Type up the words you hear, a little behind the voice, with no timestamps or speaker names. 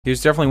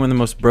Here's definitely one of the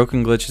most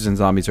broken glitches in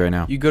zombies right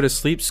now. You go to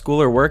sleep,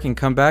 school, or work and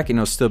come back and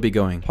it'll still be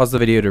going. Pause the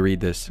video to read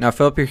this. Now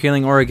fill up your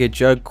healing aura, get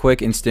jug,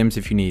 quick, and stims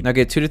if you need. Now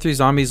get 2 to 3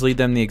 zombies, lead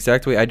them the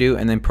exact way I do,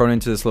 and then prone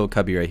into this little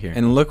cubby right here.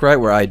 And look right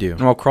where I do.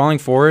 And while crawling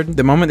forward,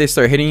 the moment they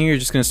start hitting you, you're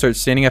just gonna start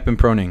standing up and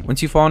proning.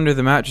 Once you fall under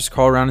the mat, just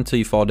crawl around until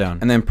you fall down.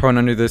 And then prone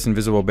under this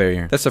invisible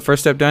barrier. That's the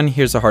first step done.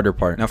 Here's the harder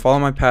part. Now follow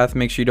my path,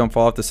 make sure you don't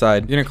fall off the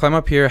side. You're gonna climb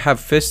up here,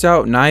 have fist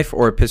out, knife,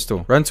 or a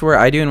pistol. Run to where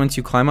I do, and once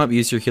you climb up,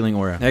 use your healing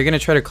aura. Now you're gonna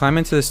try to climb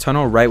into this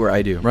tunnel right where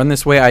I do. Run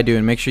this way I do,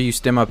 and make sure you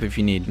stem up if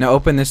you need. Now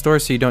open this door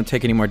so you don't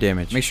take any more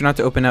damage. Make sure not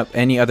to open up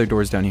any other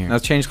doors down here. Now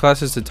change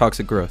classes to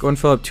toxic growth. Go and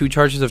fill up 2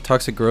 charges of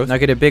toxic growth. Now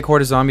get a big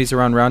horde of zombies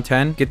around round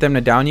 10. Get them to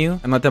down you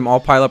and let them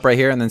all pile up right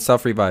here, and then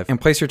self-revive. And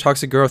place your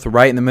toxic growth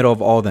right in the middle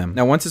of all of them.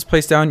 Now once it's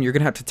placed down, you're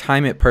gonna have to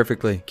time it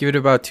perfectly. Give it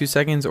about 2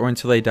 seconds or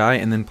until they die,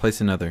 and then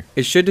place another.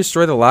 It should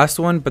destroy the last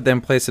one, but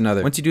then place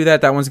another. Once you do that,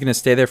 that one's gonna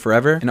stay there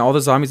forever, and all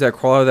the zombies that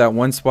crawl out of that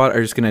one spot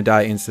are just gonna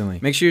die instantly.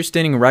 Make sure you're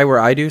standing right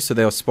where I do so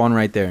they'll spawn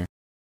right there.